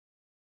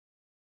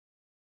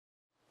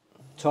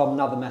Tom,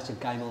 another massive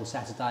game on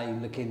Saturday,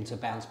 looking to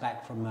bounce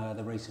back from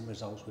the recent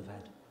results we've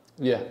had.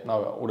 Yeah,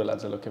 no, all the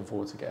lads are looking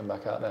forward to getting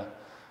back out there.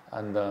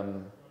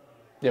 And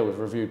yeah, we've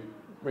reviewed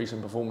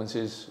recent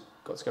performances,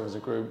 got together as a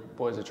group,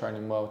 boys are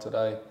training well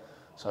today.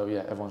 So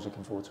yeah, everyone's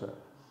looking forward to it.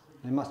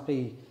 It must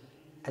be,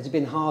 has it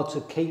been hard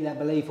to keep that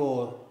belief,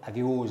 or have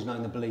you always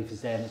known the belief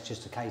is there and it's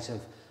just a case of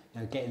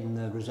getting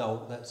the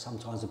result that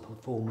sometimes the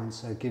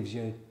performance gives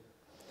you?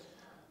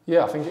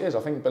 Yeah, I think it is. I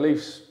think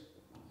beliefs,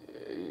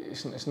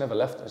 it's never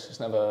left us. It's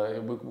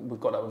never, we've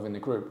got that within the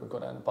group, we've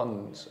got that in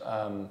abundance.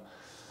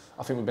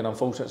 I think we've been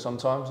unfortunate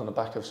sometimes on the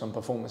back of some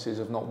performances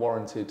have not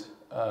warranted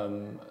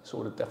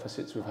sort of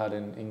deficits we've had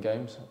in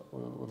games.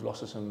 We've lost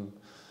to some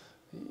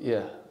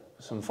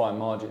fine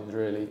margins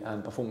really,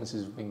 and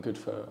performances have been good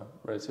for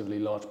relatively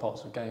large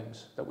parts of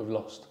games that we've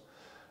lost.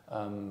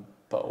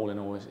 But all in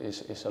all,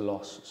 it's a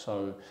loss.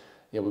 So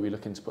yeah, we'll be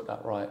looking to put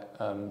that right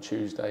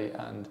Tuesday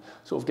and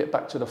sort of get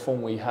back to the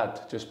form we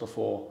had just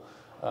before.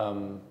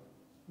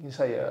 You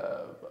say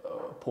a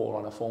poor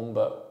run of form,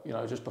 but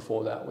just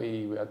before that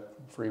we had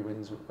 3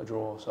 wins, a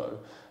draw. So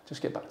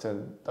just get back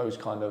to those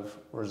kind of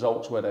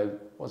results where they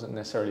wasn't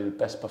necessarily the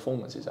best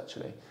performances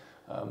actually.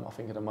 I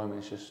think at the moment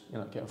it's just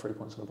getting 3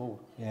 points on the board.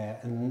 Yeah,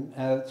 and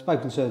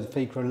spoken to the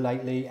FICRA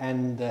lately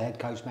and the head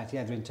coach Matty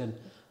Edrington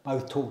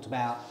both talked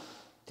about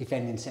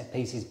defending set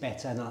pieces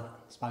better, and I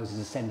suppose as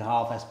a centre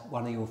half that's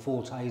one of your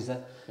fortes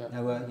that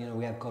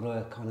we have got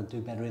to kind of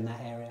do better in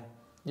that area.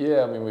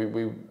 Yeah, I mean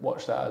we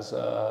watch that as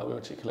we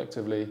watch it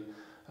collectively,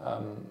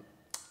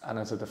 and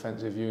as a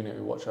defensive unit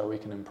we watch how we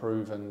can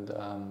improve, and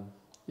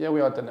yeah,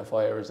 we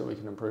identify areas that we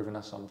can improve, and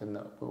that's something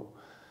that we'll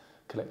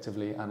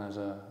collectively and as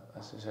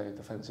you say,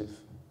 defensive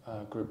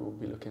group will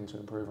be looking to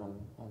improve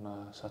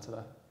on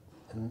Saturday.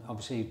 And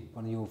obviously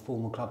one of your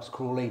former clubs,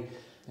 Crawley.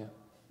 Yeah.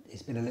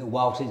 It's been a little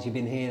while since you've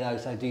been here though,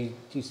 so do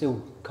you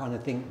still kind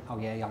of think, oh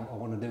yeah, I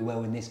want to do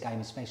well in this game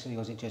especially,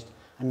 or is it just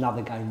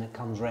another game that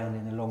comes round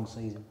in a long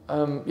season?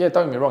 Yeah,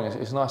 don't get me wrong,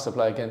 it's nice to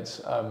play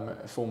against a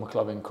former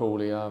club in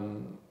Crawley.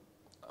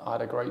 I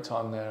had a great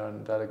time there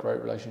and had a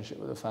great relationship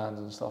with the fans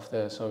and stuff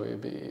there, so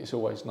it's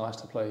always nice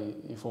to play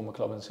your former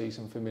club and see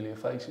some familiar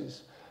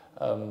faces.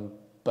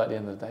 But at the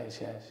end of the day,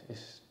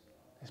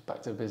 it's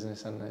back to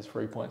business and there's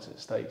 3 points at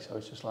stake, so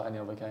it's just like any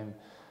other game.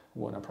 I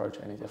wouldn't approach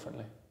it any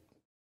differently.